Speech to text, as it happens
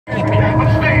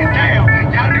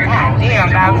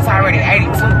dog. It's already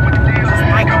 82. Just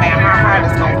think about how hard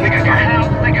it's gonna get tonight.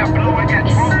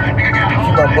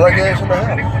 Keep my black ass in the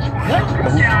house.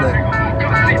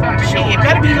 Shit, it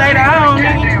better be later on,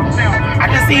 nigga. I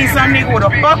just seen some nigga with a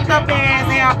fucked up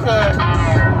ass haircut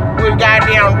with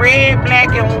goddamn red, black,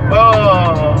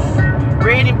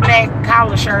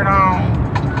 collar shirt on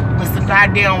with some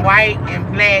goddamn white and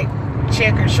black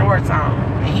checker shorts on.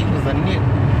 And he was a nigga.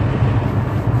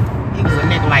 He was a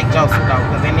nigga like Joseph though,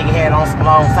 because that nigga had on some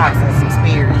long socks and some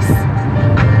Sperry's.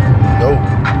 No.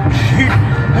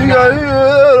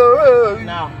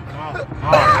 No.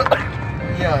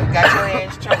 Yeah, got your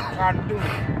ass choked trying to do it.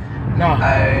 No.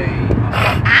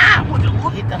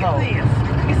 Hit the hole.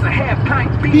 It's a half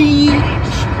pint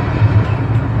Bitch.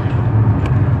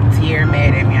 Tierra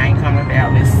mad at me. I ain't coming to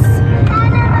Dallas.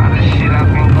 Shit, I've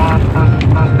been going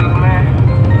through, man.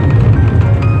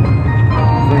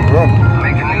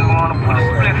 Make a nigga wanna put a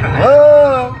spliff in it.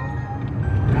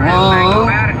 Real thing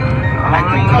about it. Like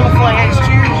the colorful ass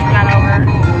cheers you got over.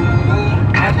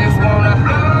 I just wanna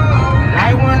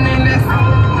light one in this.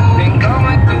 Been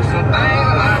going through some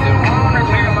things. I just wanna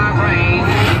clear my brain.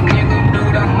 Nigga do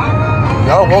the most.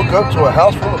 Y'all woke up to a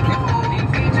house full of people.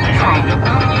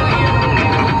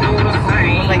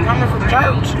 Was they coming from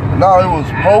church? No, it was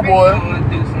Po Boy,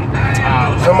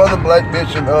 some other black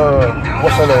bitch, and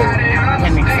what's her name?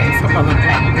 Let me say some other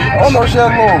black bitch. I don't know, she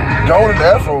had a little golden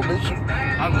afro, bitch.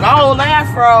 A gold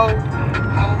afro.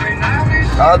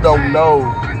 I don't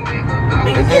know.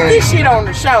 Nigga, get this shit on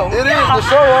the show. It is the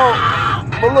show on.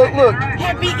 But look.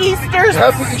 Happy Easter.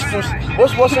 Happy Easter.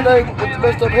 What's her name with the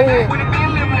messed up head?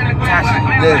 Tasha.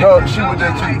 Yeah, she was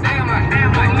there too.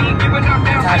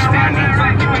 Tasha, my name.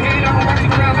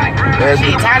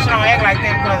 Shit, Tasha don't act like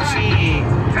that because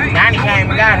Donnie came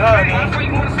and got her, man.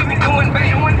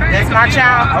 That's my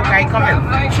child? Okay, come here.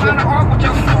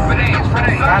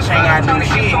 Tasha ain't gotta do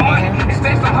shit, man.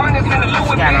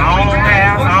 She got her own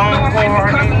house, her own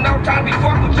car, nigga.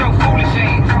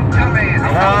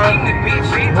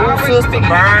 Her sister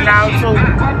burned out too.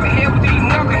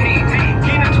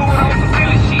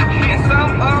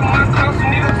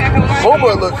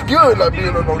 Boba looks good like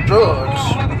being on no drugs.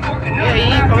 Yeah, he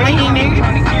ain't clean, nigga.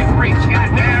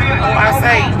 Oh, I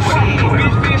say, shit.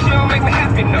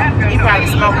 He probably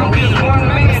smoking weed.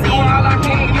 See,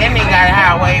 that nigga got a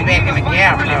highway back in the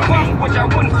Gap, though, man.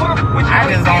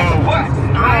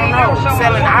 I don't know.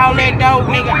 Selling all that dope,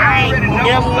 nigga, I ain't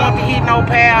never want to hit no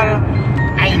powder.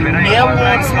 I ain't never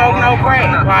want to smoke no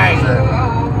crack. Like,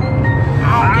 I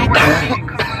don't get that shit.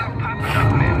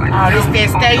 Oh, this that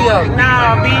stay up.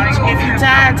 Nah, bitch. If you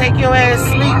tired, take your ass to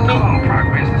sleep, nigga.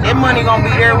 That money gonna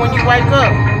be there when you wake up.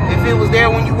 If it was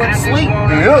there when you went to sleep.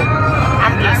 Yeah.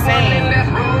 I'm just saying.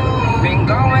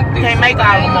 You can't make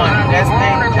all the money. That's the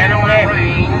thing. That don't happen.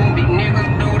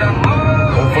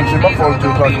 My phone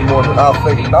 2 o'clock in the morning. I'll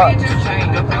fake it not.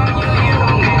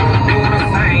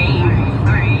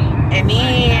 And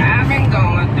then,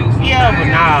 yeah, but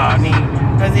nah, nigga.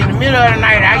 Because in the middle of the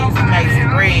night, I used to make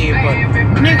some bread, but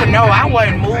nigga, no, I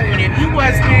wasn't moving. If you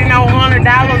wasn't spending no $100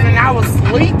 and I was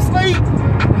sleep,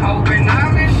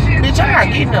 bitch, I'm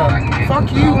not getting up. Fuck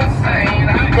you. You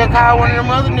better call one of them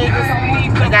other niggas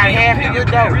that got half the good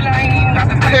dope.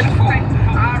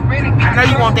 I know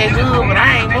you want that good, but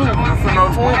I ain't moving for no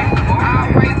 20.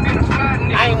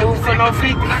 I ain't moving for no 50.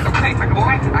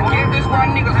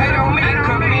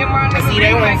 And see,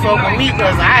 they won't fuck with me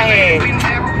because I had...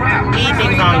 These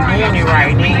niggas ain't doing it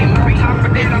right, nigga.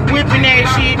 If you whipping that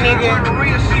shit, nigga,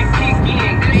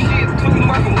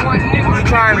 you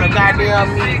trying to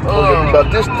goddamn me, about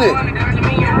this thick.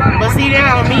 But see, that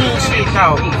don't mean shit,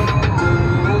 though.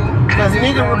 Because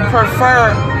nigga would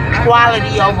prefer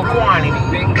quality over quantity.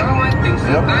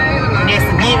 Yep. That's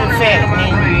a given fact,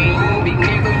 nigga.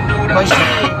 But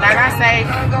shit, like I say,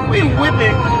 we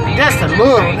whipping just a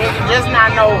little, nigga. Just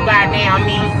not no goddamn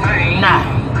me.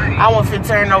 Nah. I won't fit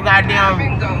turn no goddamn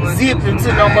zip into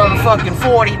no motherfucking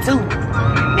 42.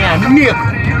 Now, nigga.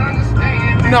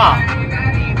 No.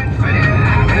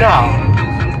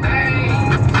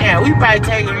 Yeah, we probably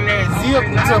taking that zip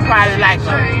until probably like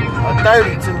a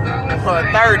 32 or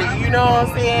a 30. You know what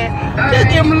I'm saying?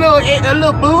 Just give them a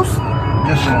little boost.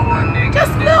 Just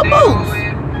a little boost.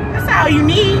 That's all you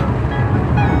need.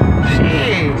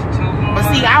 Shit. But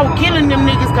see, I was killing them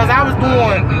niggas because I was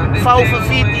doing 4 for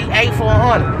 50, 8 for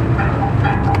 100.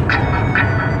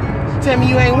 Tell me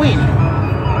you ain't winning.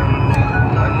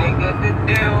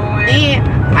 Then,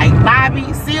 like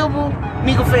Bobby, Silver,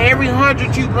 nigga, for every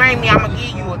 100 you bring me, I'ma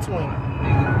give you a 20.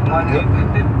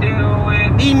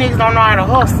 These niggas don't know how to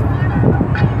hustle.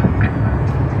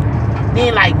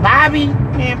 Then, like Bobby,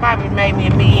 man, Bobby made me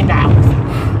 $1 million.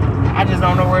 I just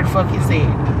don't know where the fuck it's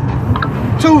at.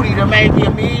 Tootie done made me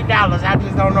 $1 million. I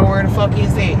just don't know where the fuck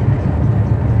it's at.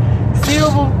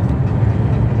 Silver,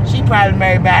 she probably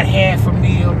made about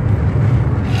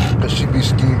 $500,000. Cause she be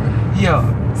scheming. Yeah,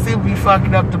 Silver be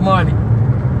fucking up the money.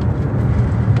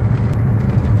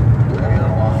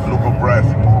 Luca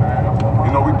Brasi.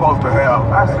 You know we supposed to have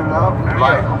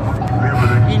like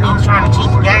liberty. You niggas trying to cheat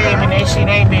the game and that shit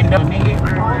ain't been done, nigga.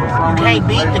 You can't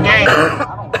beat the game.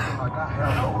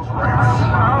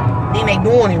 Then they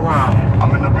doing it wrong.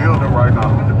 I'm in the building right now.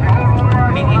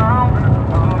 Nigga,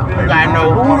 you gotta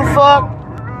know who the fuck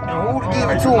and who to give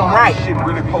it to them right. Shit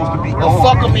really supposed to be Or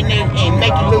fuck them in there and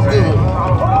make it look good.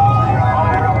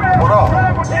 What up?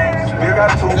 Still got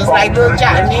two Just like Lil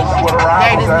Johnny, nigga.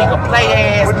 Hey, this nigga play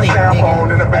ass nigga.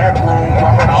 These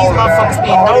motherfuckers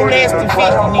spend no less than 50,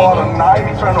 nigga.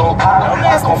 No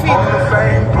less than 50.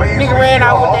 Nigga ran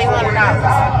out with $100.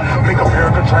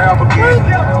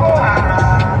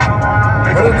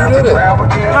 Where they do that at?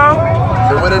 Huh?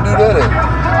 So where they do that at?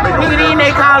 Nigga, then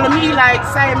they calling me like,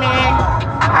 say, man,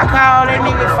 I called that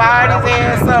nigga, fired his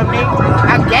ass up, nigga.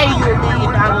 I gave you $1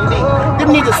 million, nigga. Them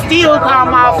niggas still call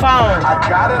my phone.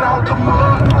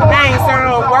 They ain't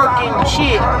started working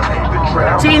shit.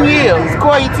 10 years,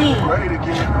 score your team.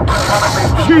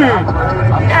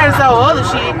 That's some other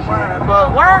shit.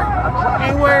 But work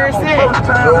ain't where it's at.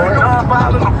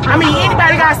 I mean,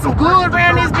 anybody got some good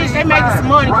around this bitch, they making some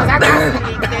money. Cause I got some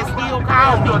niggas that still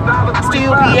call me,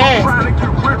 still be asking.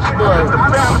 But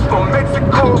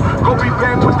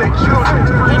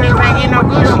you niggas ain't getting no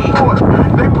good shit.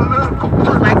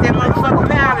 Like that motherfucking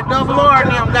pound of double R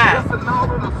and them guys.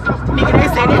 Nigga, they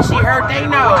say that shit hurt they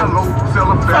nose.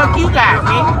 Fuck you got,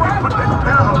 nigga.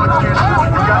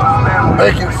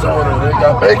 Baking soda. They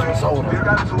got baking soda.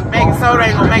 Baking soda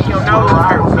ain't gonna make your nose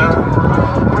hurt,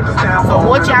 nigga. So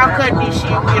what y'all cutting this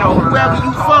shit with, or whoever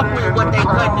you fuck with, what they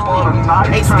cutting it with,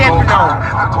 they stepping on.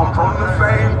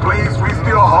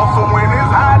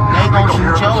 They gonna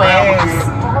shoot your ass.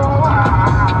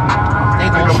 They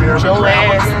gonna shoot your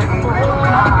ass.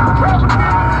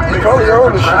 He probably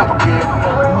own this shit.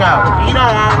 No, he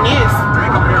don't own this.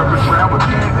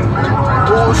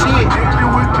 Bullshit.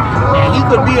 And he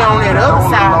could be on that other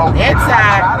side. That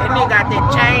side, that nigga got that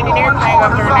chain and everything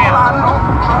up there now.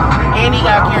 And he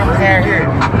got cameras out here.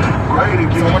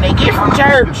 So when they get from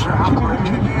church,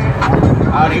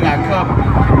 oh, they got company.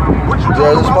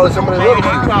 Yeah, this is probably somebody Maybe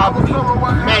looking. they probably,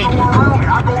 maybe.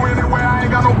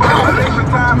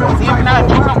 If not,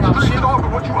 they don't go shit.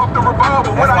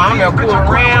 That's why I'm gonna pull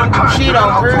around, do shit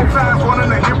on her.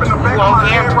 You on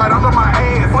camera.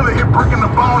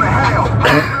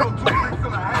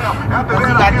 Cause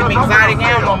he got them exotic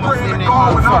animals in this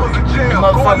motherfucker. The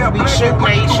motherfuckers be shooting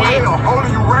they shit.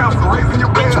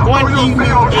 Bitch, one evening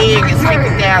egg is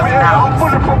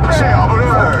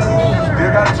 $50,000.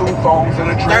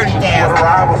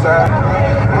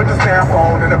 $30,000. With the cell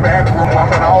phone in the back room,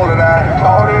 I'm in all of that.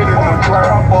 Started in the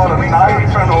trap for the night,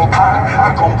 I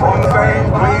come from the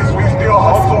same place, we still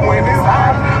hustle when it's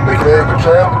hot. They can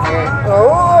trap again.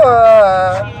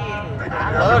 I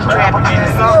love trapping in the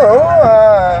sun.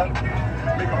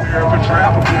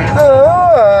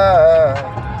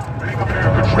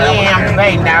 Yeah, I'm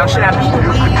debating now. Should I be the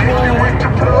weed?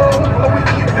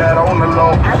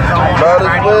 Might as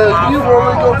well. You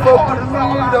wanna go fuck with me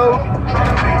though?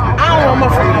 I don't want my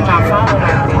phone on my phone like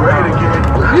that.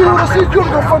 You wanna see you go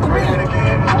fuck with me?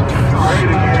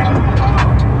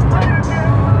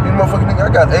 You motherfucking nigga, I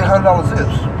got $800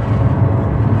 zips.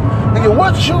 Nigga,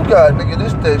 what you got, nigga?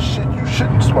 This that shit you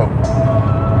shouldn't smoke.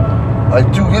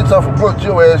 Like 2 hits off a blunt,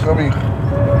 your ass gonna be. I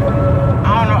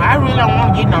don't know. I really don't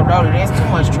want to get no dollar. That's too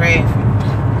much traffic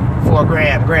for a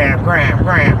gram.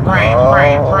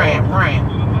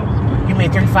 Give me a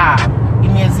 35.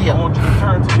 Give me a zip.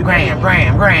 Gram.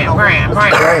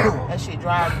 That shit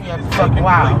drives me up the fucking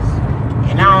wall.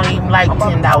 And I don't even like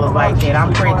 $10 like that.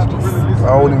 I'm prejudiced. I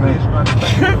don't even.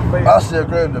 I still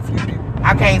grabbed a few people.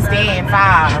 I can't stand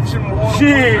 5.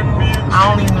 Shit. I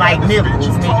don't even like nipples,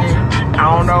 nigga. I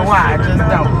don't know why. I just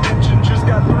don't.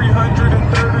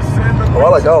 Oh, I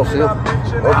like all silver.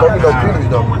 Don't fuck with no pennies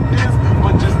though.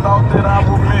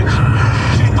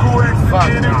 Fuck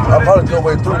no. I'll probably throw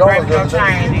away $3 Break no the other day.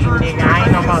 chain, nigga. I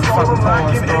ain't no motherfucking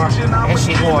porn store. That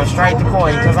shit going straight to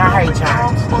coin because I hate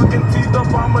chains.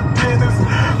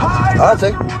 I'll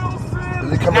take it.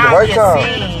 Does it come at the Now I'm right just time?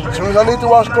 saying. As soon as I need to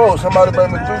wash clothes, somebody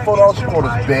bring me $3, $4 a quarter.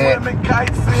 Bad.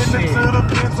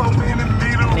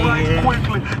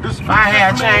 If I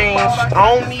had change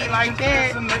on me like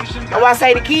that, oh, I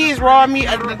say the kids robbed me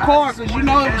of the car because you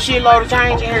know the shitload of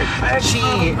change in here.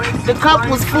 Shit, the cup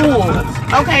was full.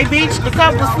 Okay, bitch, the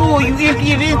cup was full. You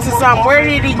emptied it into something. Where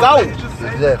did he go?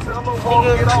 Exactly.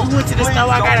 Nigga, we went to the store.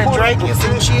 I got a drink and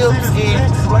some chips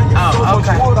and oh,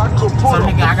 okay. So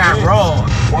nigga, I got robbed.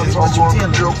 That's what you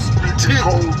telling me.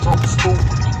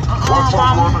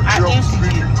 Mama, I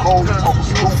emptied it.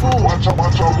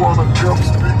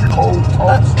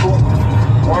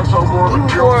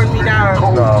 You recording me now?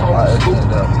 No, I edited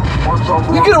that.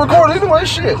 You get it recorded anyway,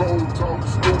 shit.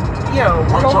 Yo,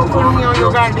 don't put me on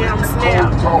your goddamn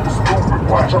snap.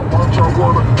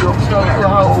 Show you a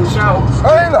whole show.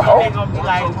 I ain't a hoe. They gonna be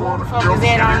like, who the fuck is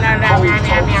that on that?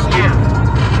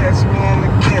 Catch me in the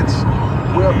kitchen.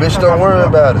 Bitch, don't worry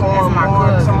about it. That's my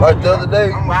cousin. Like the other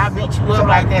day, Why I beat you up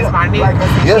like that's my nigga?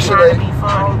 Yesterday. Be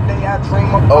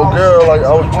funny. old girl, like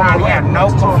I was Trying to have no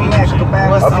confusion.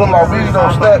 I put my weed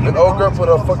on Snap and old girl put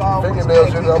her fucking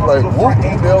fingernails in it. I'm like, whoop,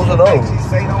 who nails are those?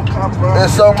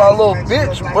 And so my little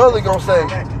bitch brother gonna say,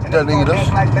 Janitas,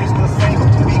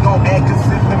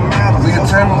 you can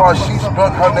tell me why she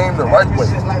spelled her name the right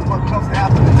way.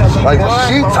 Like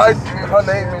she typed her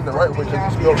name in the right way because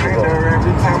you spelled it wrong.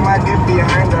 Every time I get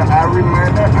behind her, I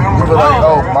remind her I'm You be like,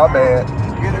 oh, my bad.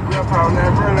 Get a grip, I'll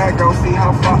never let go, see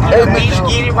how far Hey, Bitch, bitch,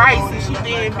 get it right since she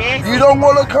being messy. you don't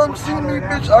want to come see me,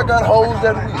 bitch? I got hoes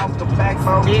that week.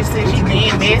 Bitch, since she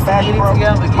being messy, get it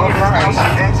together, get it right.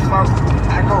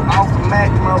 I go off the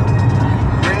Mac mode.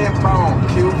 Red bone,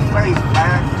 cute face,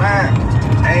 5'5".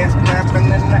 Ass clapping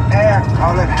in the air,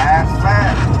 call it high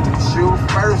five. Shoot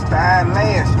first, I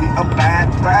last, we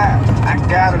abide by. I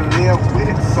gotta live with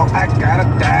it, so I gotta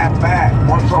die back.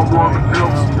 Once I run the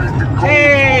hills,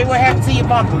 Hey, what happened to your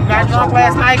bumper? You got drunk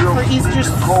last night for Easter?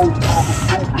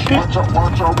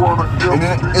 And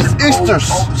then it's Easter's.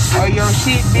 Oh, your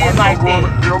shit did like that.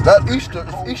 Not Easter,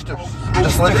 it's Easter's.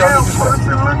 Just like y'all niggas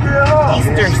know.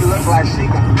 Easter. look like she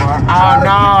can fuck. Oh,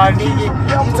 no, nigga.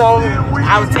 You told me,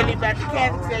 I was telling you about the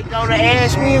Catholics that go to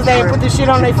Ash Wednesday and put this shit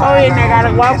on their forehead and they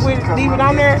gotta walk with it, leave it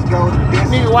on there.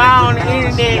 Nigga, while on the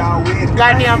internet,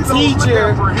 goddamn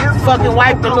teacher fucking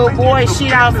wiped the little boy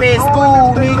shit off at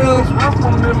school, nigga.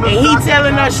 And he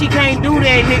telling her she can't do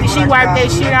that, nigga. She wiped that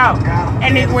shit out.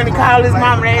 And nigga went to call his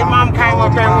mama, and his mama came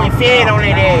up there and went fed on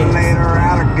that ass. Nigga,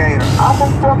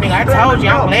 I told you,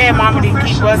 I'm glad mama didn't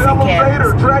keep us in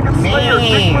Catholics.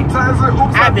 Man,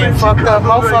 I've been fucked up,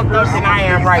 more fucked up than I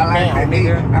am right now,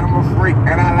 nigga. I'm a freak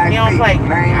and I like You don't play.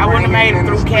 I wouldn't have made it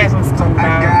through Catholic school, I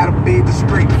dog. gotta be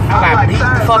discreet. I got beat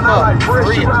the fuck up, for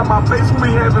real.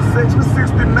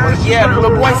 Yeah, the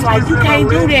little boy's like, you can't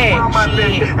do that.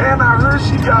 Shit. And I heard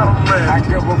she got a man. I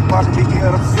give a fuck to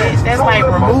get upset. That's like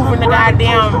removing the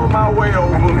goddamn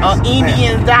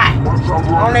Indian dot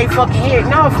on their fucking head.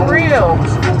 No, for real.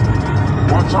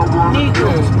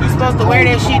 Nigga, you supposed to wear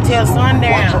that shit till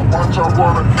sundown.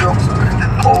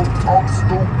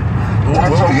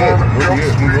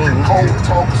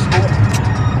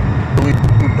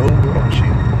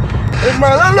 Hey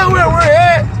man, I know where we're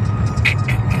at.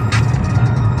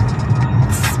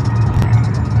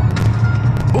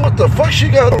 What the fuck she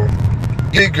got on?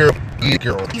 Yeah, girl. Yeah,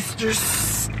 girl.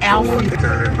 Easter's outfit.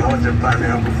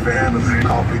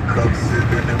 Coffee cup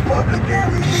sipping in public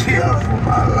and we shit for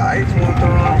my life. Want the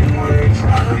wrong way,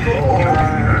 trying to go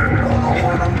on.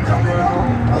 When I'm coming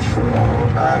home, I swear all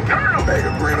night. Bag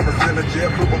of green, I'm a center jet,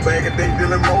 put my bag of day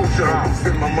dealing motion.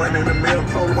 Send my money in the mail,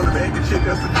 told one bag of chick,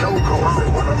 that's a joke. I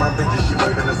said one of my bitches, she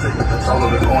waving a signal. Told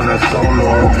her to go on that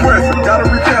solo. Press, gotta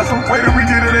repair some way that we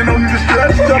did it, ain't no need to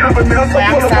stress. Jumping Vanessa,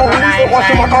 pull up on me,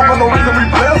 watching my car for no reason, we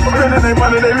bless. Spending their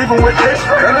money, they leaving with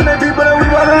extra. Telling they people that we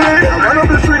wanna live. Run up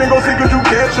the street and go see cause you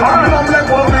catch them. I'm in black,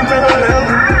 wanna be make a live.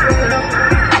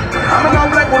 I'm in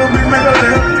black, wanna be make a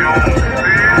live.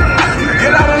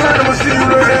 Get out of line, I'ma see you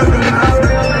real heaven.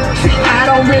 See, I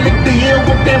don't really deal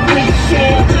with that weak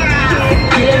shit.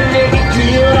 Get a nigga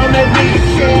killed on that weak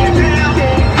shit.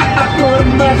 I put a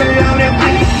mother on that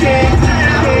weak shit.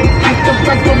 Get the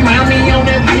fuck around me on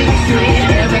that weak shit.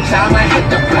 Every time I hit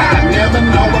the block, I never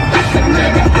know if it's a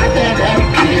nigga out there that'll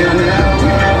kill him.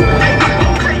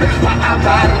 That's why I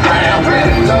ride around with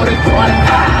a loaded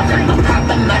 45 and I'm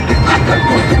popping like a chicken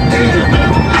with the deal.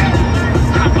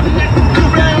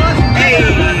 Hey.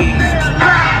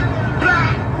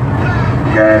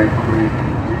 Gas,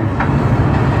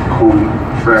 cool,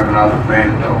 trapping out the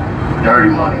bando. Dirty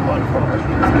money, motherfuckers.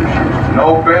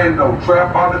 No bando,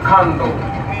 trap out the condo.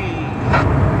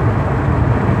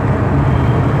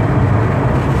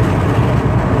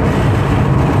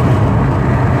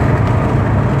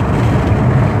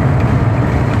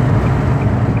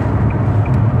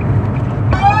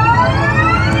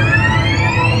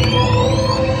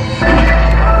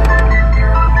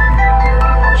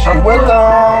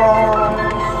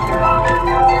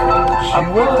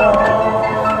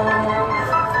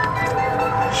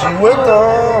 She went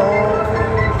on.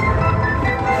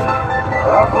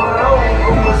 I put on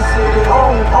for my city,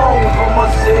 on for my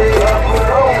city. I put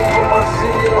on for my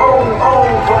city, on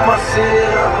for my city.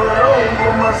 I put on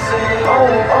for my city,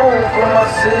 on for my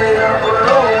city. I put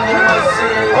on for my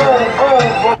city,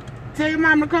 on for. Tell your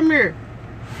mama to come here.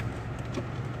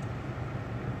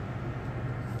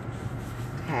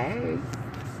 Hey.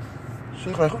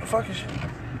 She's like, who the fuck is she?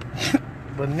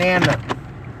 Banana.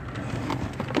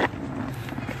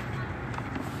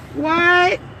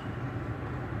 What?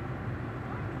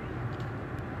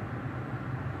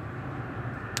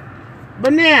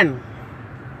 Banana.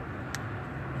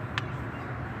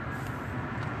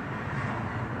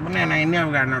 Banana ain't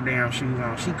never got no damn shoes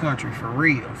on. She country for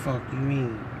real. Fuck you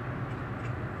mean.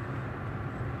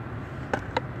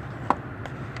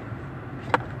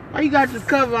 Why you got this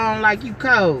cover on like you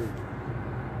cold?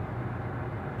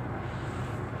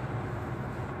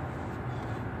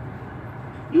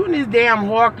 You and this damn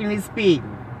Hawking is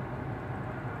spitting.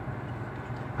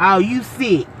 Oh, you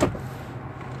sick.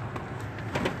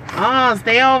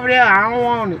 Stay over there. I don't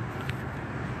want it.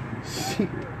 Shit.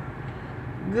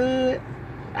 Good.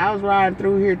 I was riding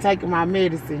through here taking my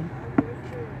medicine.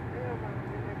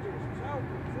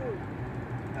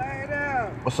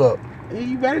 What's up?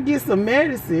 You better get some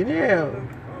medicine, yeah.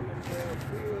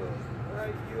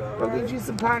 Go get you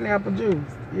some pineapple juice,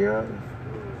 yeah.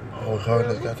 Oh, God,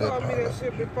 they got that told me that pineapple.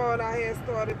 shit before and I had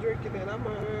started drinking it. I'm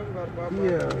about my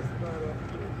Yeah.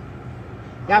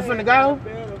 Y'all finna go?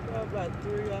 I was like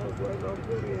 3 hours waiting on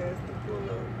Booty ass to pull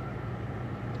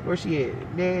up. Where she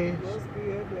at? There. Must be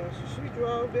at there. She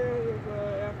drove down here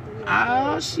after him.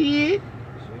 Oh, shit.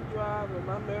 She driving.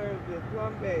 My nerves been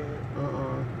plumb bad.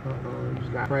 You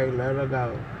just gotta pray, let her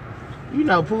go. You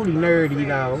know Pootie nerdy,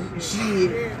 though.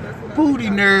 Shit. Pootie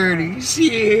nerdy.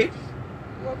 Shit.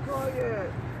 What car you at?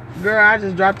 Girl, I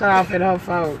just dropped her off at her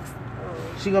folks.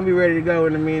 Oh. She gonna be ready to go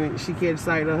in a minute. She catch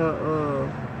sight of her,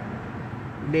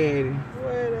 daddy.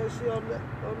 Where is she on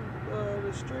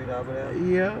the street over there?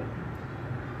 Yeah.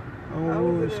 On I was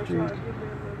in Wood there Street. trying to get me a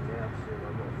little nap shit. My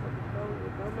motherfucking nose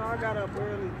was numb. I got up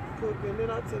early cooking. Then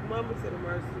I took Mama to the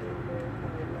mercy room last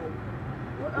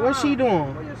night. Like, What's she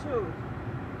doing? Where your shoes?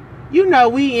 You know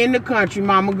we in the country,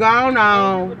 mama. Go on.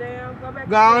 Go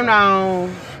Go on.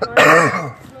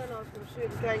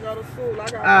 Can't go to school. I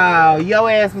got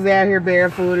Your ass was out here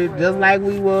barefooted, just like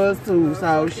we was too.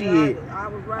 So shit. I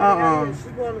was right out here. She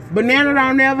going to school. Banana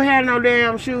don't never have no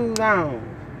damn shoes on.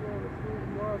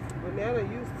 Banana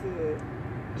used to it.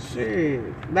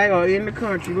 Shit. They are in the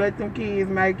country. Let them kids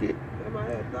make it. In my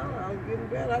head, thought I was getting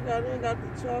better. I got the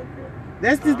chocolate.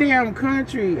 That's the damn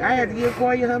country. I had to give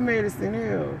Koya her medicine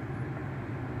here.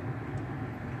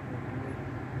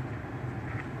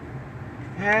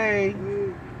 Hey.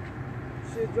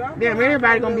 Damn,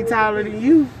 everybody gonna be taller than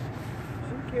you.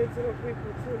 She cared to them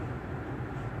people too.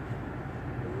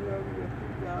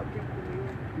 Y'all people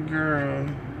here. Girl.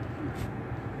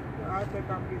 I think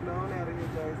I'm getting on out of here,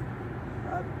 Jason.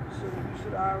 You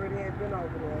should already have been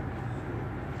over there.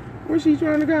 Where's she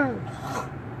trying to go? I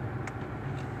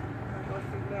don't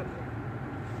see nothing.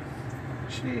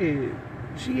 Shit.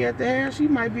 She at the house, she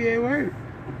might be at work.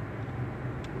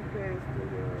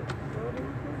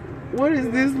 What is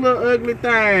this little ugly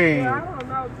thing? Yeah, I don't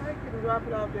know. Take it and drop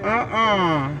it off there.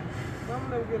 Some of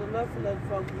them get enough of that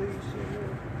folks leave shit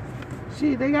here.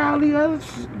 Shit, they got all these other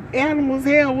animals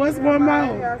here. What's one more?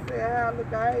 I said, how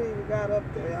look, I ain't even got up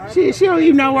there. She don't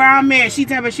even know where I'm at. She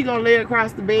tell me she gonna lay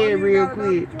across the bed real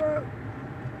quick.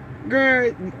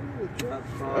 Girl,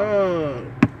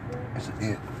 That's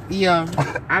it.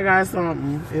 yeah, I got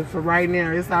something. And for right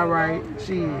now, it's all right.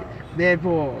 Shit, that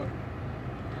part.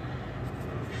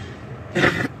 I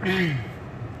guess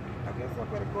I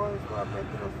better go and start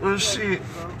making us. Oh, shit.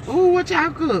 Ooh, what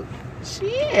y'all cook?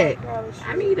 Shit,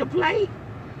 I need a plate.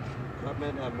 Come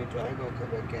in at me, try to go come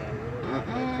back out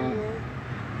here.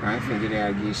 I ain't finna get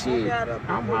out and get shit.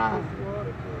 I'm hot.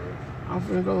 I'm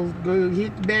finna go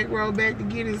hit the back road back to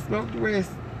get it, smoke the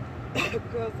rest.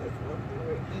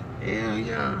 Hell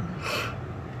yeah.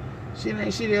 Shit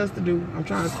ain't shit else to do. I'm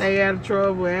trying to stay out of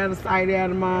trouble, out of sight, out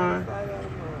of mind.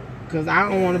 Cause I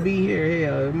don't want to be here.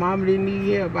 Hell, if mama didn't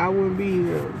need help, I wouldn't be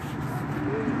here.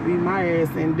 Be my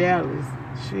ass in Dallas.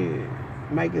 Shit.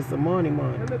 Making some money.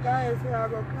 And look, I ain't say I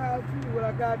go call you when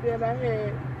I got there and I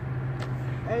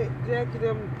had Jackie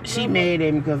them. She mad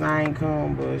at me because I ain't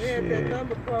come, but shit. That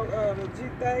number the G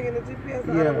thing and the GPS,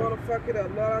 I don't want to fuck it up.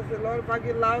 Lord, I said, Lord, if I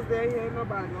get lost there, ain't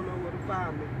nobody gonna know where to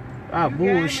find me. Oh, you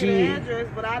bullshit. gave me the address,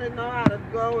 but I didn't know how to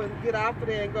go and get off of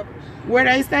there and go. Where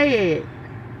they stay at?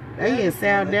 They in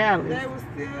South Dallas. They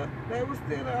was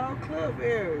still in Oak Cliff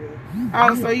area.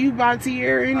 Oh, so you by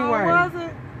Tierra anyway? Oh, was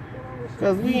it?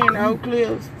 Cause we in Oak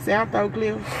Cliffs, South Oak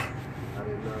Cliffs. I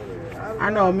didn't know that. I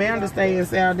know Amanda stay in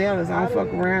South Dallas. I don't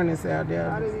fuck around in South I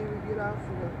Dallas. didn't even get off of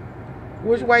it.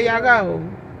 Which way y'all go?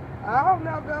 I don't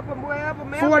know, go from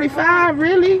wherever. 45,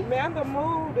 really? Amanda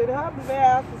moved and her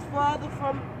house was farther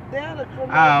from there from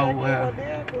well.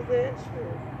 there because that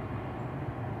shit.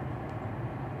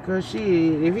 Cause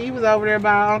shit, if he was over there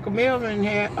by Uncle Melvin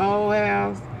old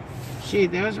house,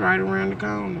 shit, that was right around the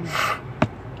corner.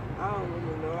 I don't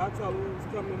really know. I told him we was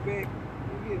coming back.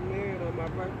 We getting married on my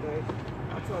birthday.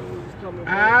 I told him we was coming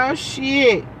back Oh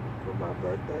shit. for my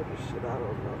birthday. But shit, I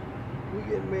don't know. We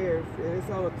getting married. And it's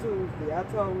on a Tuesday. I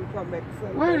told him we come back to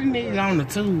celebrate. Where the niggas on a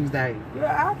Tuesday?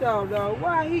 Yeah, I don't know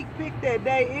why he picked that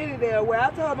day any damn way.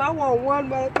 I told him I want one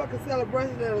motherfucking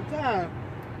celebration at a time.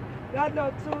 I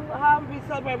know too. How I'm be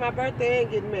celebrating my birthday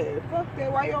and getting married. Fuck that.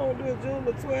 Why you don't do it June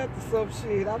the 12th or some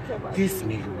shit? I'm talking about This June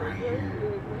the nigga 12th. right Yeah, here.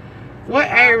 yeah. What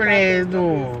I Aaron thought ass that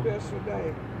was gonna doing? be a special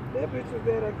day. That bitch was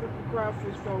there that cooked the crawfish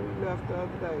before we left the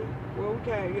other day. Well, we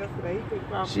came yesterday. He cooked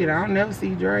crawfish. Shit, I don't never see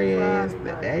Dre ass, Friday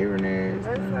night. Aaron They ass.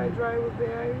 say Dre was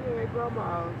there. He had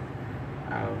grandma's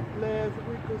Oh, last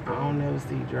week or I so. don't never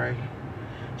see Dre.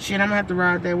 Shit, I'm gonna have to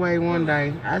ride that way one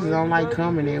day. I just don't like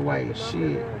coming that way.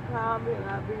 Shit. Call me and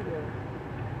I'll be there.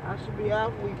 I should be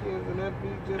off weekends and that'd be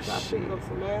just I pick up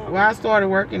some albums. Well, I started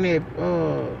working at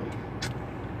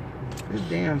this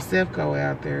damn Sefco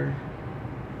out there.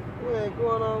 Yeah,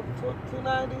 going on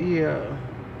 290. Yeah.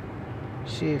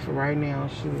 Shit, for right now,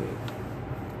 shit.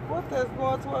 What that's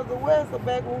going towards the west or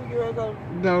back when we get ready to go?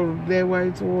 Go that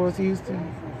way towards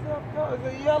Houston.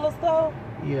 Is it Yellowstone?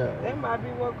 Yeah. That might be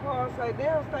what cars say.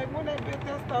 They'll say when they built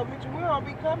that store, Mitchell, we don't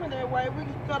be coming that way. We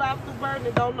can cut off the burden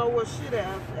and don't know what shit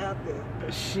out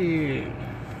there. Shit.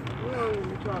 We don't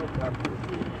even try to cut this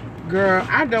shit. Girl,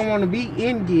 I don't want to be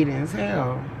in Giddens.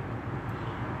 Hell.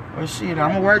 But shit,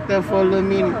 I'm gonna work there for a little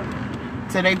minute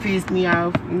till they piss me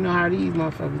off. You know how these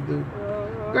motherfuckers do.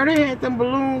 Girl, they had them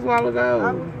balloons a while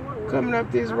ago coming up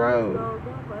this road. I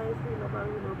ain't seen nobody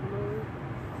with no balloons.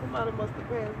 Somebody must have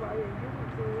passed by here and given them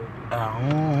to us. Oh.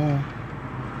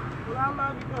 Well, I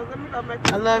love you, cuz. Let me go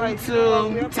make I love you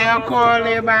too. Tell Carl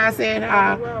everybody I said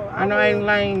hi. I know ain't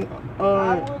Lane,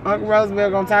 Uncle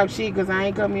Roosevelt gonna talk shit because I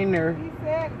ain't come in there. He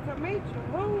said to meet you.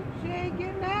 Who? She ain't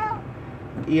getting out.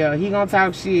 Yeah, he gonna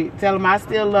talk shit. Tell him I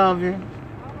still love him.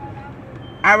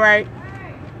 All right.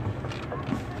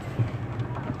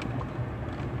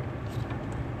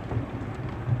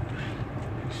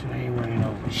 She ain't running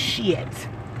over shit.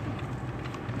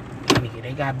 Nigga,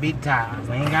 they got big tires.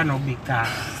 They ain't got no big tires.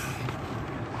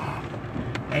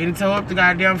 They done tore up the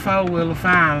goddamn four-wheeler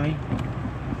finally.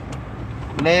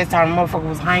 Last time the motherfucker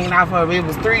was hanging off of it, it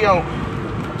was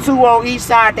two on each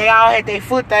side. They all had their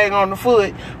foot thing on the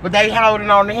foot, but they holding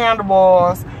on the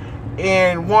handlebars,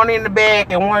 and one in the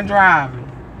back and one driving.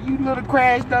 You little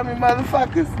crash dummy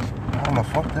motherfuckers. I don't know,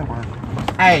 fuck that word.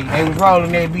 Hey, they was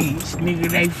rolling that bitch. Nigga,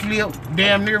 they flipped,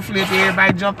 damn near flipped.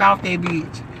 Everybody jumped off that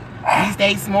bitch. At least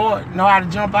they smart, know how to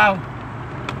jump out.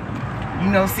 You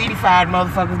know, city-fied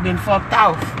motherfuckers been fucked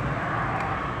off.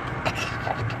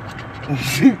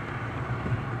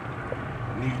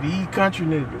 These country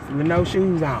niggas with no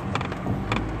shoes on.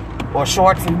 Or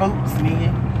shorts and boots, nigga.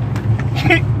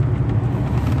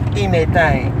 In that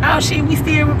thing. Oh shit, we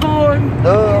still recording? I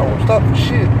don't stop for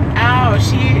shit. Oh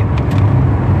shit.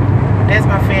 That's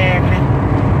my family.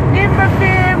 That's my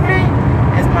family.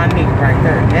 That's my nigga right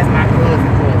there. That's my cousin.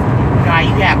 You know how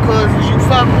you got cousins you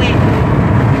fuck with?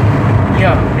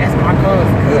 Yeah, that's my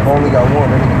cousin. Yeah, I only got one,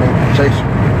 that nigga named Jason.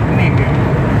 Nigga.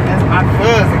 That's my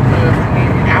cousin, nigga.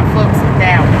 I fucks with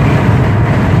that one, nigga.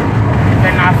 You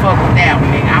better not fuck with that one,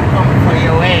 nigga. I'm coming for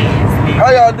your ass, nigga. How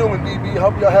y'all doing, DB?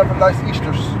 Hope y'all have a nice Easter.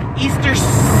 Easter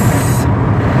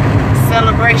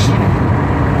celebration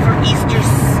for Easter.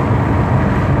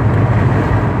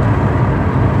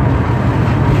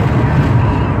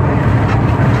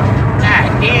 God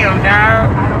damn, dog.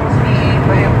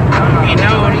 You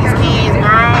know these kids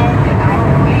grown.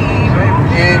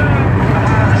 Yeah.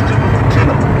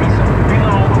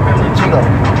 Chino.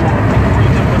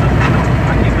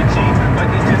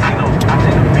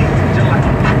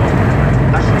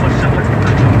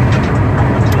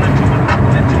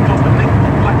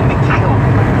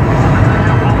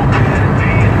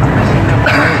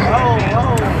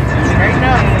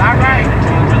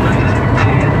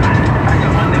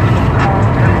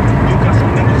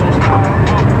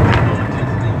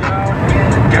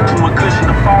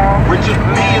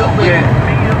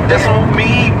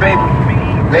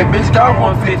 That bitch got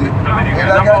 150. And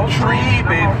I got 3,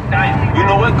 baby. You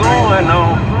know what's going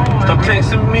on. Stop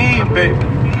texting me, baby.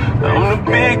 I'm the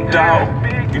big dog.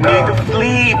 You need to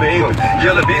flee, baby.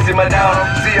 Yellow busy, my dog.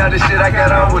 See how this shit I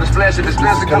got on with a splash of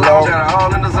expensive cologne. Got it all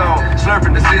in the zone.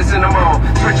 Slurping the sis in the moan.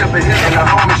 Switch up and hit in the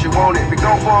home if you want it. Be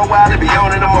gone for a while and be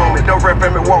on in a moment. Don't rap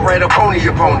him and walk right up on the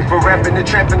opponent. For rapping and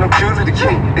trapping, I'm truly the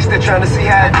king. They still trying to see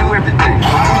how I do everything.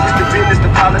 It's the business, the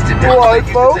politics. Alright,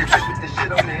 folks. This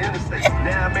shit on the interstate.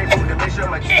 Now I make move to make sure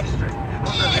my kids are straight.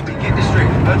 Let me get this straight.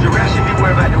 A giraffe should be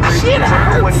worried about the way Shit, I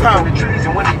heard when he from the something. trees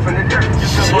and when he from the dirt.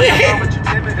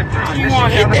 You want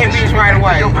to hit that bitch right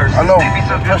away. I know.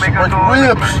 Press to break your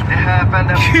ribs.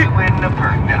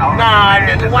 Nah,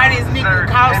 nigga, why this nigga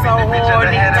cough so hard?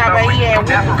 Nigga talk about he had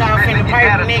whooping cough in the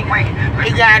paper, nigga.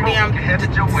 He goddamn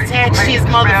detached his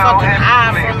motherfucking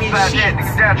eye from his shit.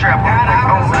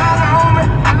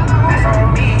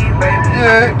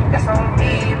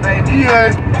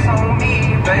 Yeah.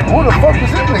 Who the fuck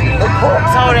is this nigga? They caught.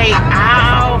 So they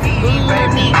all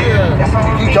good,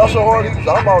 nigga. He got so hard, his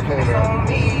eyeball came out.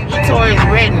 He tore his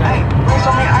retina.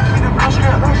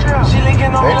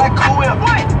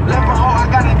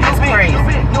 That's crazy.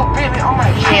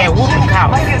 Yeah, whooping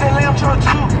cough.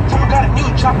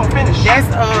 That's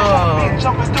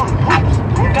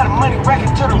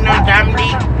you know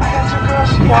Dominique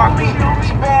Parks.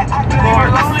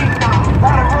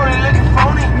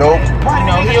 Nope. You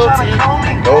know Hilton.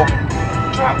 Nope.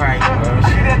 Alright,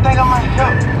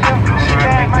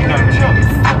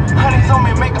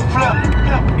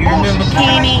 you remember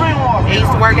Kenny? He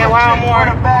used to work at Walmart.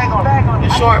 The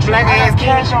short black ass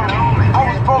Kenny.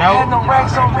 Nope.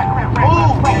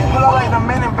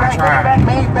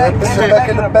 Sit back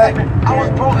in the back. I was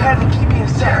broke, had to keep me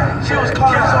inside. She was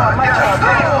calling, so I might try to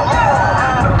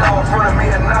dog in front of me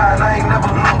at 9, I ain't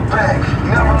never look back.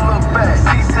 Never look back.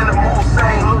 Seats in the moon,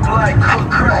 same look like cook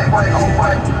crack. White on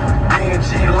white.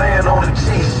 D&G laying on the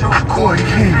cheese, shoes, court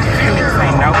keys.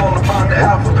 All about the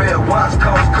alphabet, watch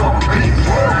comes couple beats.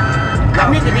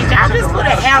 Nigga, did y'all just put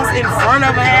a house in front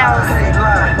of a house?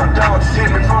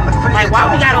 Like, why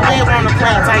we gotta live on the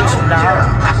plantation,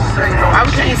 dog? Why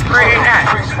we can't spread it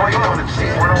out?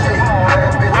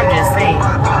 I'm just saying.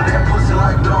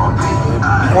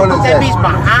 What is That that? bitch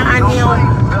behind him.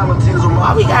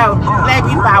 Why we got black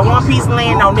people buy one piece of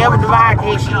land, don't never divide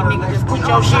that shit, nigga. Just put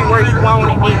your shit where you want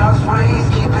it,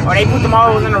 nigga. Or they put them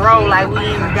hoes in the road like we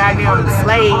in the goddamn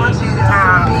slave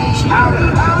time and shit.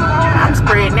 I'm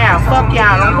spread now. Fuck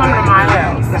y'all, don't come to my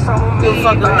house. You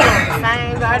fucking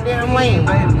same goddamn lane.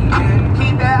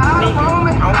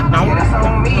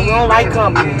 Nigga, we don't like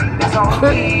company.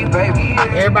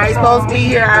 Everybody's supposed to be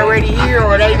here already here,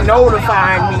 or they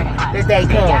notifying me that they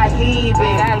come.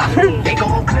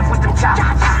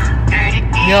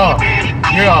 Yeah.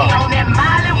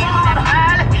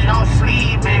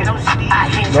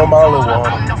 No Molly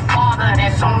water.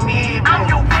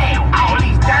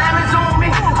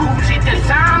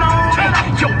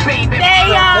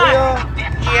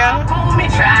 Yeah.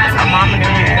 My mama and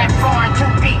them.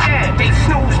 They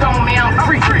snoozed on me, I'm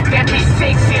free. That bitch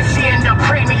sexy and she end up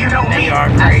pregnant, you know me. They are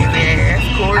crazy.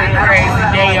 Corey crazy.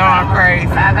 They are crazy.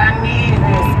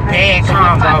 Bad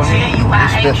combo, nigga.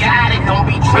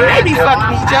 They be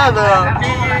fucking each other up,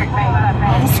 nigga.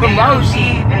 Some more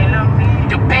shit.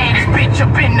 The baddest bitch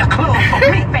up in the club for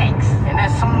me, thanks. And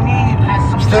that's on me,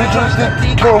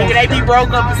 Nigga, they be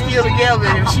broke up and still together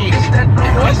and shit.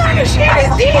 What kind of shit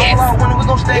is this?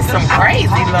 It's some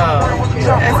crazy love.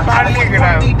 That's my nigga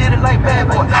though. Give a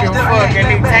fuck, and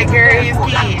nigga take care of his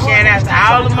kids. Shout out to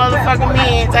all the motherfucking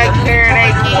men taking care of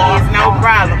their kids. No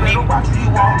problem, nigga.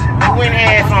 You went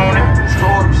half on it.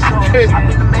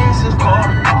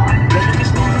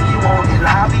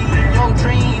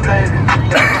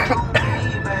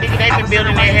 Nigga, they been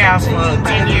building their house for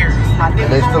 10 years.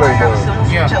 They still ain't done.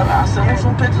 Yeah. I'll send you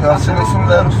some letters. Y'all should have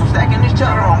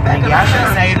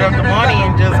saved up the money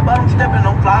and just bought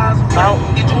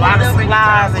a lot of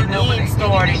supplies and then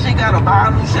started paying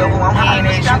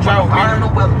that shit broke, man.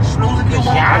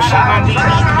 Y'all shit gonna need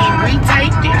to be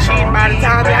retaped and shit by the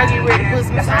time y'all get ready to put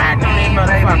some side on that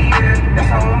motherfucker.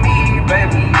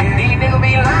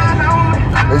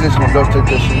 They just gonna duct tape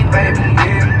that shit.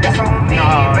 No,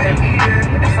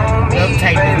 duct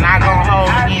tape is not gonna hold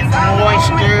against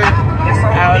moisture,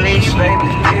 all that shit.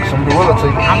 Some gorilla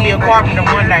tape. I'm gonna be a carpenter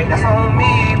one day. That's on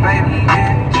me, baby.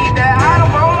 Keep that out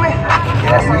on me.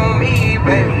 That's on me,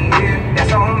 baby.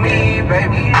 That's on me,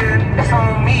 baby. That's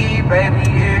on me, baby.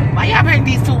 Why y'all paint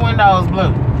these two windows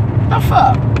blue? The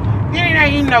fuck? It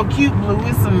ain't even no cute blue.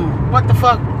 It's some, what the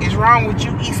fuck is wrong with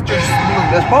you Easter blue?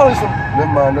 There's probably some.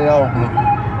 Never mind, they all blue.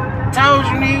 Told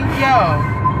you, nigga, yo.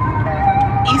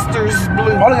 Easter's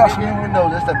blue. Why do y'all see new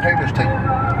windows? That's that painter's tape.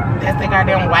 That's the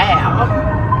goddamn wow.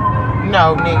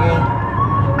 No, nigga.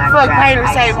 Fuck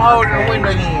painter's tape holding the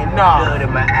window in. No.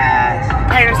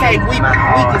 Painter's tape weak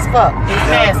as fuck. It's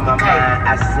masking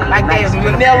tape. Like that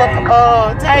manila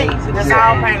tape. That's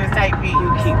all painter's tape is.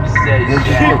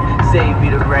 Save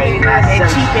me the rain. That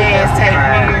cheap ass tape,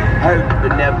 nigga. Hurt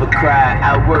but never cry.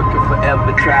 I work and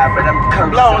forever try, but I'm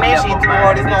cursed. Blowing that shit through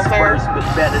all this worse, but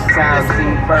better times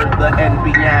seem further and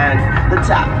beyond. The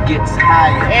top gets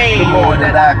higher. The more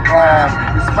that I climb,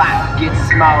 the spot gets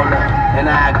smaller, and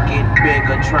I get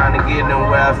bigger. Trying to get in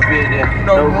where I fit in.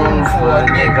 No room for a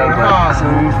nigga, but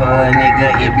soon for a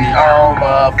nigga. It be all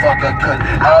motherfucker. Cause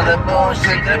all the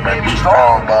bullshit that made me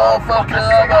strong, motherfucker.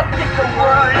 I'ma pick the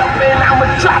world up and I'ma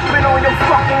drop it on your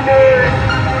fucking head.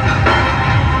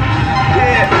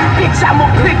 Yeah, bitch,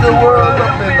 I'ma pick the world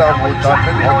up and I'ma drop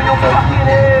it on your fucking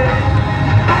head.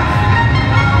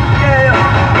 Yeah,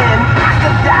 and I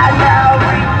could die now.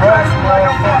 Reverse,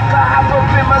 motherfucker. Hop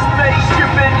up in my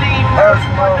spaceship and leave Earth,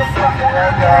 motherfucker.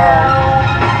 I'm down.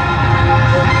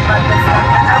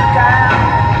 Motherfucker, I'm down.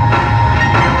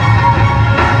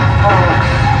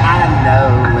 I know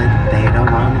what they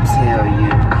don't wanna tell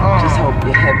you. Just hope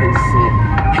you're heaven sent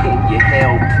and you're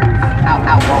hell proof.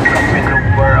 I woke up in the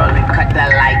world and cut the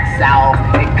lights off.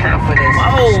 And confidence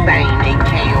stain, they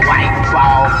can't wipe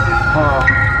off.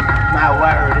 My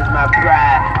word is my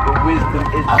pride, but wisdom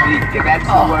is weak. That's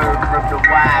the word from the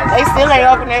wise. They still ain't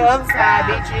open their other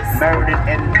side, bitches. Murdered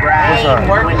and bride. They ain't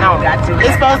working on it.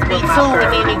 It's supposed to be two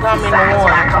and then they come into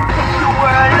one.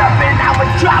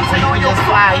 So you can just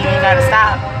fly, you ain't gotta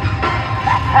stop.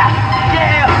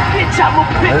 Yeah, bitch, I'ma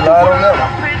pick the world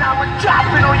up and I'ma drop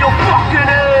it on your fucking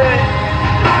head.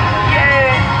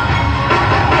 Yeah.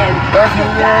 And That's the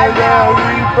way down,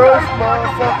 reverse,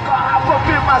 motherfucker. Hop up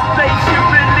in my spaceship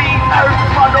and leave Earth,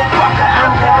 motherfucker.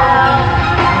 I'm down.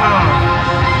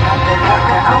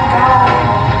 Motherfucker, I'm down.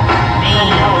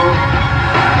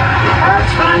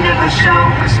 Earth's under the show,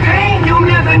 this pain you'll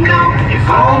never know. If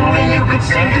only you could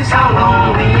see just how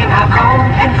lonely and how cold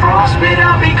and frostbit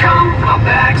I'll become. My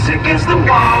back's against the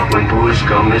wall when push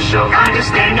come to shove. I just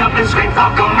stand up and scream,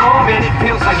 fuck 'em all, and it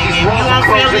feels like these walls are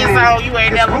closing in. You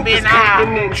ain't never been high,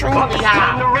 truly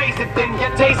high.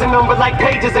 You're tasting them with like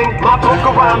pages in my book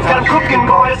of rhymes. Got them cooking,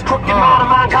 boy, this crooked mind of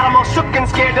mine. Got them all shook and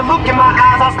scared to look in my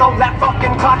eyes. I stole that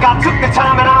fucking clock, I took the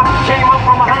time and I came up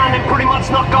from behind and pretty much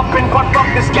snuck up and fucked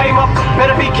this game up.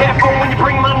 Better be careful when you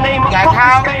bring my name up. Fuck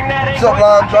this fame, that ain't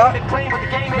Line drop. the claim, but the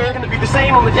game ain't gonna be the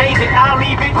same on the days that I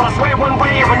leave it. But I swear one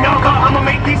way or another, I'ma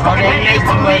make these fucking they haters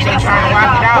too much, they trying to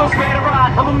rock it out.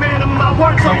 I'm a man of my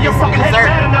word, so you fucking head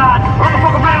better not. I'ma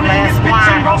fuck around in this bitch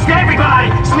and roast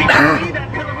everybody. Sleep with that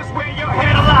pillow is where your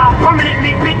head alive.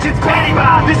 Permanently, bitch, it's petty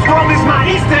by. This world is my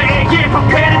Easter egg, yeah,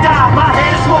 prepare to die. My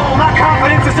head is small, my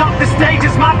confidence is up, the stage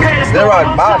is my pedestal. They're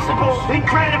on bicycles.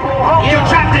 Incredible, hope you're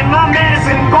trapped in my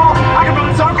medicine ball. I can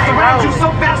run circles around you so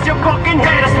fast your fucking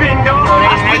head is spin, dog.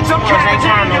 They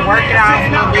trying to work it out a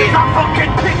little bit. Get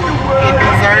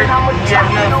dessert, get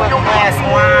another fucking glass of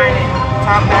wine, and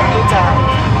talk about good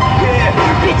times. Yeah,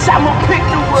 bitch, I'ma pick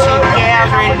the word. Shit, gas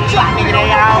ready to eat, nigga.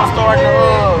 They all starting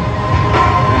to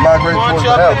Migrate launch towards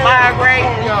the up and house. migrate.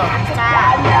 Yeah, it's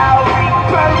time.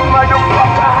 Motherfucker,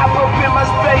 hop up in my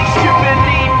spaceship and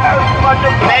leave Earth,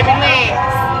 motherfucker. Baby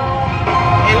Lance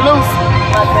and Lucy.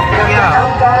 Yeah.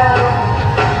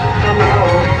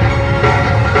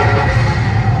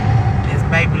 It's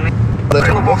Baby Lance.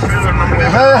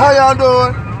 Hey, how y'all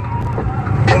doing?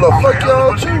 Well, the fuck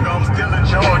y'all too? I'm still in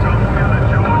Georgia.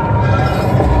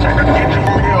 Check the kitchen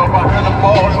from here about the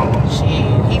border. Shit,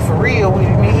 he for real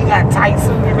with me. He got tight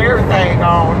suit and everything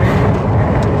on.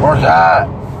 Work out.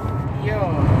 Yeah.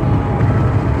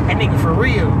 That nigga for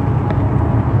real.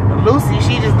 But Lucy,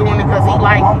 she just doing it because he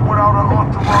like it.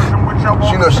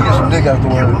 She knows she gets some dick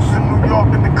afterwards. In New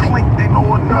York in the clink, they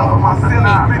know enough. My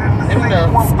cellar spit in the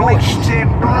sink, one blink, shed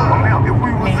blood. Now, if we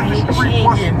was in the street,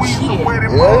 once we the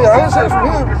wedding. Yeah, I ain't say from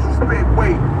him.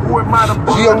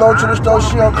 She don't go to the store,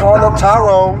 she don't call up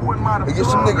Tyrone and get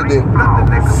some nigga dick. Nothing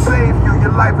that can save you,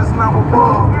 your life is now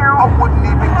above. I wouldn't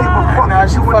even give a fuck. Nah,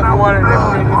 she fucking one of them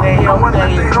niggas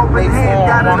that help they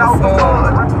form on the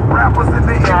phone. Rappers in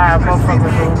the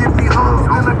motherfuckers give me hugs,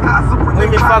 then a gossip.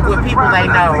 Women fuck with people they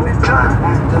know.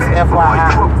 Just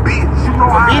FYI.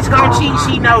 When bitch gon' cheat,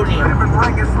 she know them.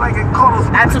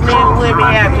 Not too many women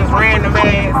have just random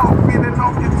ass.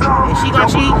 If she gon'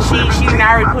 cheat, she done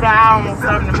already put her eye on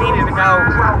something a minute ago.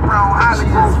 She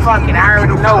just fucking, I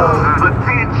already know her.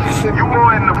 You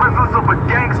are in the presence of a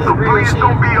gangster. Please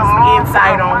don't be alarmed.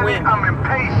 Insight on women. I'm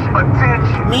impatient.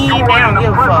 Attention. Me, they don't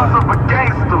give a fuck.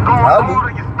 I do.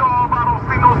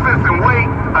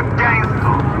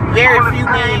 Very few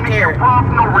men care.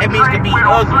 That bitch could be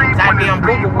ugly. Goddamn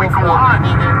booger wolf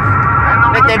ugly, nigga.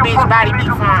 Let that bitch body be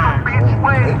fine.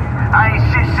 I ain't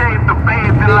shit shaved the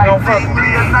band They like gon' fuck with me.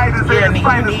 Yeah,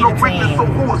 nigga, you need a team. So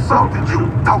who assaulted you?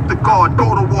 Talk to God,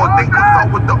 go to war, think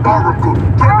consult with the oracle.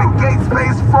 Kevin Gates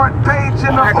face front page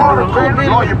in the article.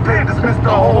 Lawyer paid dismissed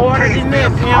the whole case.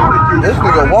 This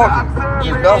nigga walking.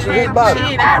 He's bouncing his body.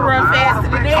 Shit, I run faster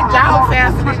than that, jog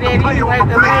faster than that anyway,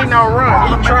 cause I ain't no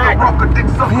run. He tried.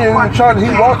 He ain't even trying to,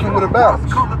 he walking with a bounce.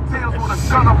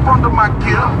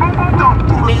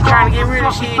 Nigga trying to get rid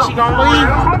of shit, she gon'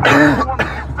 leave.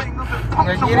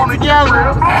 Let's get it together.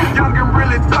 Get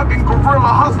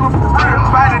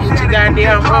your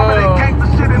goddamn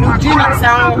new Genix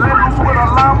on.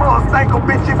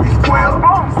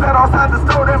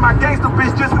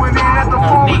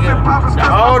 Nigga, the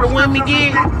older women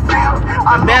get, the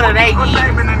better they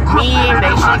get. Men,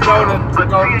 they should go to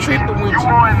tripping with you.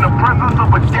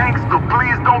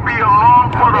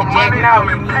 Jacking out,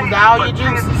 you use all your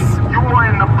juices.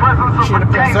 Should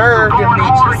have preserved them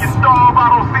bitches.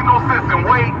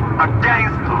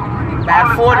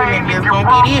 About 40 niggas gonna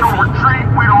get iffy.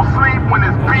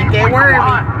 Get that wormy.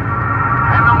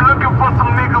 I'm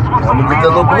gonna get that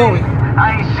little bluey.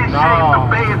 No.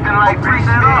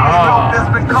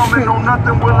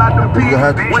 You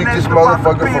have to keep this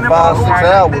motherfucker for 5-6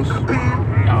 hours.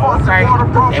 Okay,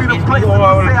 that bitch be going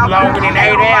longer than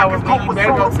 8 hours, then you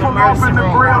better go to the emergency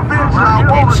room. Get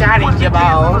that shot in your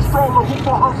balls.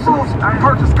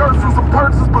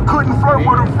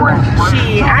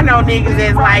 Shit, I know niggas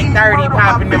that's like 30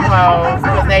 popping them hoes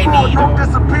because they need them.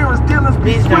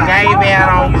 Bitch done gave out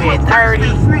on you at 30.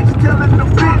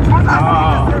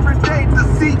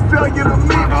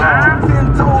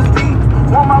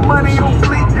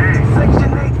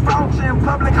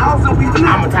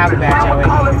 I'ma talk about your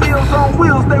ass.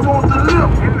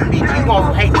 Bitch, you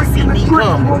gon' hate to see me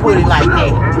come, put it like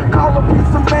that.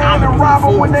 I'm a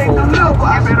fool.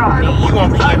 You gon'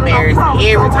 be embarrassed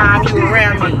every time you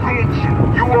around me.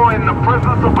 You are in the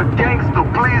presence of a gangster.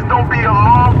 Please don't be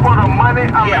alarmed for the money.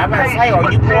 Yeah, I'm about to say,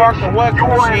 are you parked or what? You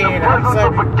are in the presence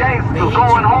of a gangster.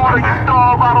 Going hard and you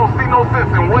starve. I don't see no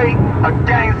sense in wait. A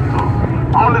gangster.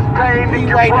 All this pain that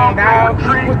you waiting on, dog?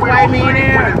 You put the me in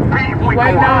there. You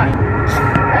waiting on?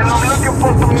 And I'm looking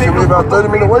for some niggas. It's gonna be about 30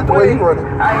 minutes wait the way he running.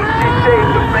 I ain't shit shaved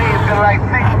the fans in like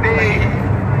 6 days.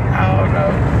 I don't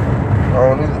know. I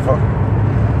don't need the fuck.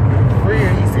 For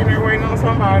real, he's sitting there waiting on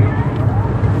somebody.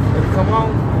 Come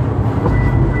on.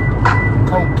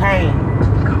 Cocaine.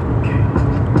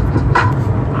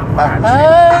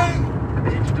 Hey.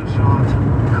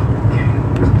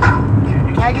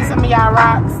 Can I get some of y'all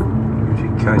rocks?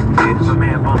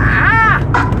 Ah!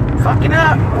 Fucking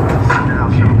up.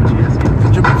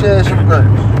 Put your bitch ass in the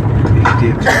grapes.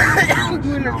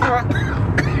 You in the truck.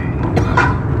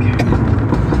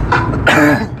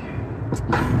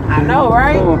 I know,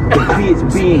 right? Bitch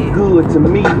being good to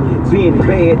me, being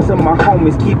bad to my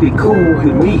homies, keep it cool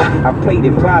with me. I played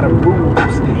it by the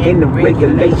rules and the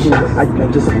regulations. I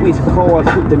just switch cars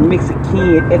with the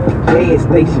Mexican at the gas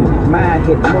station. Mine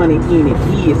had money in it,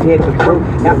 his had to work.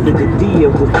 After the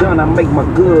deal was done, I make my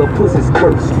good pussy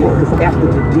squirt. Cause after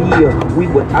the deal, we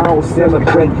would all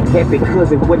celebrate. Happy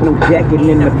cause it wasn't no jacket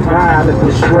in the pride of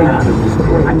the straight.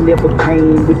 I never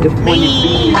came with the funny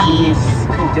business.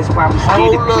 That's why we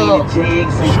steady cleaning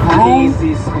jags and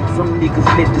glasses. Some niggas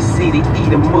let the city eat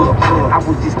them up. I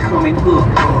was just coming up,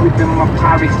 ripping my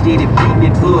pirates, steady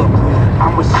beating it up.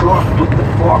 I'm a shark with the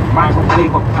fork,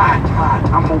 microwave a pot.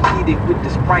 I'm gonna hit it with the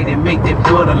Sprite and make that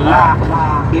butter lie.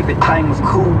 Everything was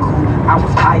cool, I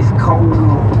was ice cold.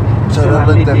 Till I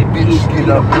let that bitch get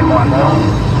up in my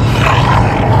nose.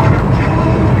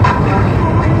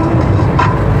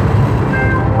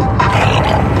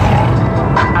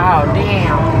 Oh,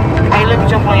 damn. Hey, let me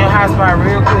jump on your hotspot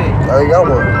real quick. I ain't got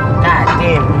one. God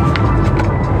damn it.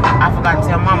 I forgot to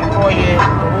tell Mama for you.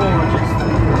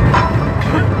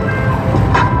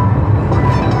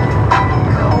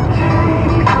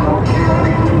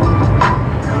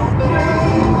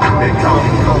 They call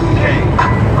me cocaine,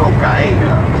 cocaine,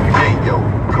 mango,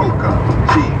 coca,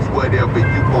 cheese, whatever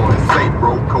you wanna say,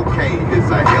 bro. Cocaine is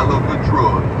a hell of a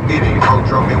drug. It ain't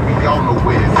humdrum and we all know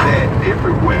where it's at,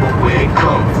 everywhere. But where it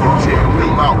comes from, tell me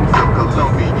mountains of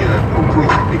Colombia and Peru,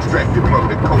 extracted from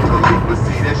the coca leaf. But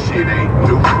see, that shit ain't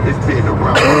new. It's been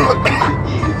around for hundreds of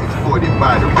years. Exported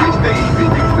by the rich, they even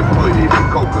used to put it in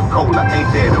Coca-Cola. Ain't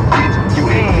that a bitch? You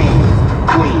ain't kings,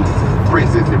 queens,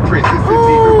 princes and princesses,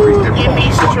 even priests and give me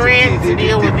strength to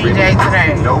deal with BJ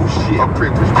today. No shit. A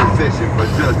privileged possession for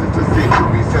dozens of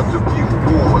centuries helps a few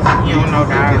wars. You don't know,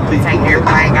 dog. You take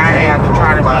everything I have to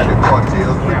try to by the be.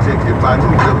 cartels, protected by the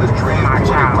villas,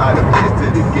 transported by the feds to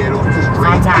the ghettos to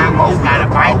straight. Sometimes you just gotta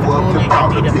bite the bullet and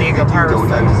be the bigger person.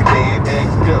 Don't understand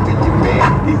XW, man.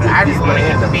 I just want to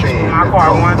hit the bitch with my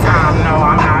car one time. No,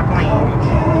 I'm not playing.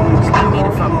 Just leave me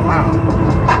the fuck alone.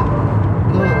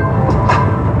 Good.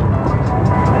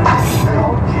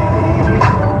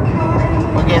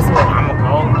 Well, guess what? I'm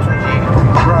gonna go to jail.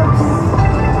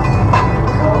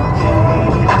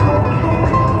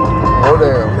 Oh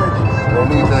damn. We don't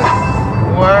need that.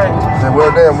 What? I said,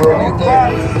 well damn, we don't need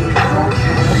that.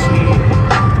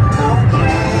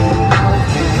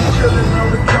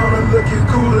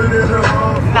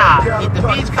 Nah, if the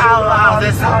bitch call laws,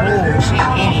 that's some bullshit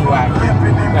anyway.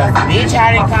 Cause bitch,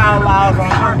 I didn't call laws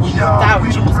on you. You thought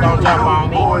you was gonna jump on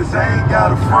me.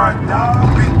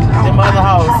 Them other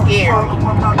hoes scary.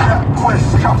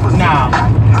 Nah.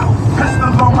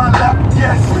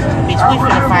 Bitch, we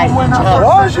finna fight each other.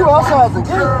 Why is you outside the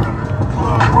gate?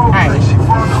 Hey,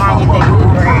 come on, get that good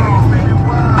brand.